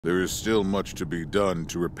There is still much to be done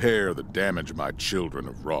to repair the damage my children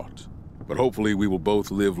have wrought. But hopefully we will both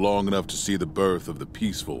live long enough to see the birth of the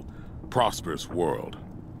peaceful, prosperous world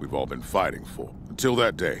we've all been fighting for. Until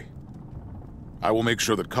that day, I will make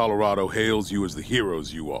sure that Colorado hails you as the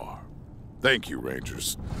heroes you are. Thank you,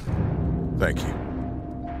 Rangers. Thank you.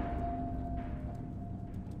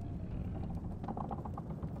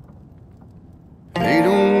 They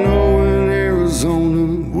don't know in Arizona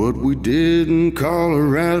what we did in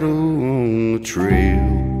Colorado on the trail.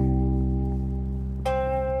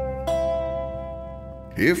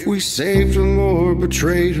 If we saved them or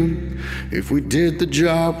betrayed them, if we did the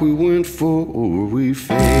job we went for or we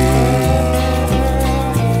failed.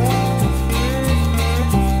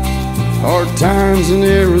 Hard times in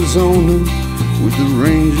Arizona with the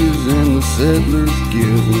Rangers and the settlers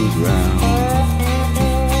giving ground.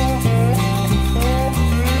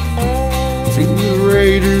 To the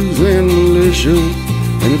raiders and militia,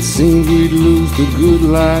 and it seemed we'd lose the good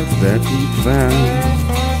life that we found.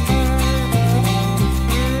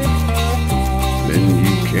 Then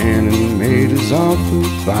Buchanan made his offer,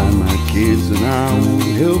 find my kids and I will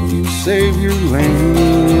help you save your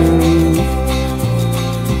land.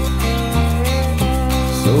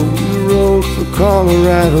 So we rode for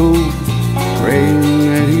Colorado, praying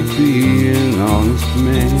that he'd be an honest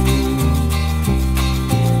man.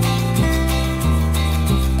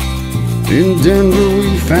 In Denver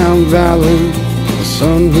we found Valor, a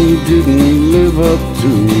son who didn't live up to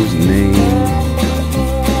his name.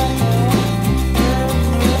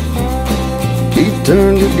 He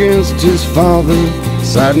turned against his father,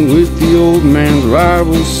 siding with the old man's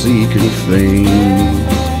rivals seeking fame.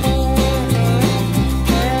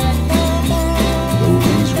 Though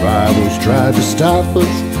these rivals tried to stop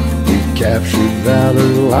us, we captured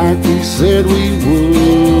Valor like we said we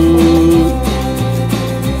would,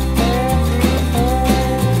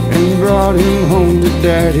 and brought him home to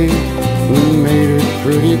Daddy, who made it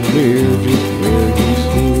pretty clear just where he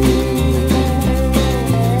stood.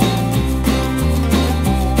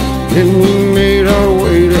 Then we made our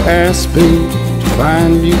way to Aspen to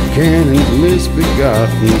find Buchanan's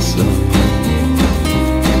misbegotten son.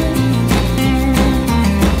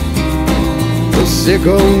 The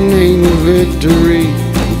sicko named Victory,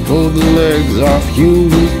 who pulled the legs off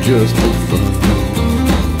humans just for fun.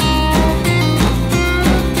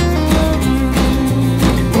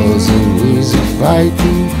 It wasn't easy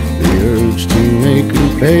fighting the urge to make him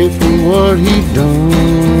pay for what he'd done.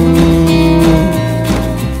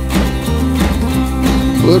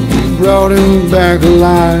 But we brought him back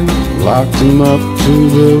alive, locked him up to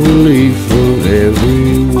the relief of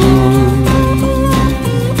everyone.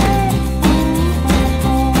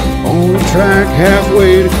 On the track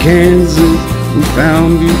halfway to Kansas, we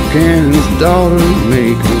found Buchanan's daughter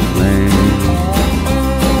making plans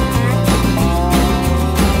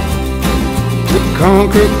to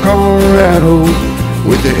conquer Colorado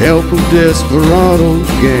with the help of desperados,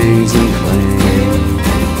 gangs, and clans.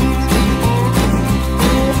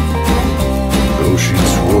 She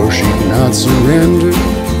swore she'd not surrender,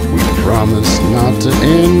 we promised not to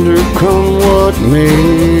end her, come what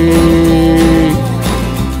may.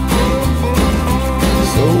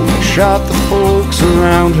 So we shot the folks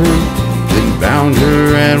around her, then bound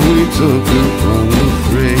her and we took her from the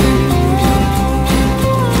fray.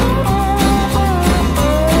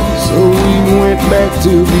 So we went back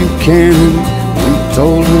to Buchanan, we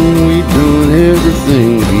told him we'd done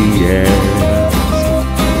everything he asked.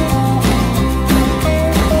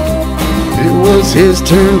 It was his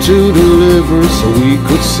turn to deliver, so we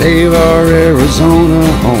could save our Arizona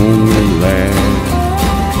home at last.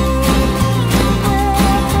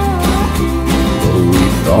 Though we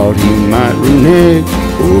thought he might renege,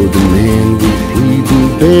 or demand we plead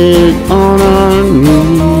and beg on our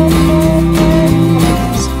knees,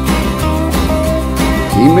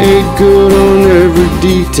 he made good on every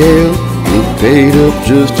detail, and paid up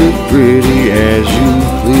just as pretty as you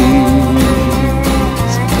please.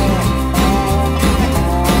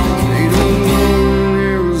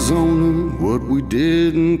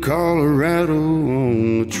 Did in Colorado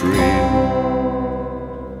on the trail.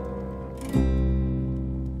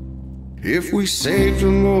 If we saved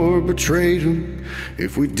them or betrayed them,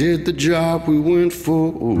 if we did the job we went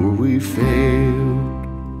for or we failed.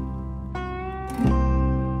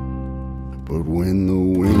 But when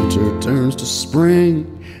the winter turns to spring,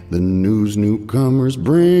 the news newcomers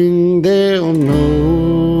bring, they'll know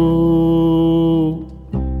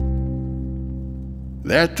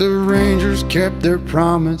that the Rangers kept their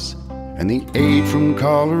promise, and the aid from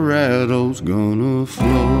Colorado's gonna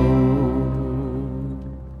flow.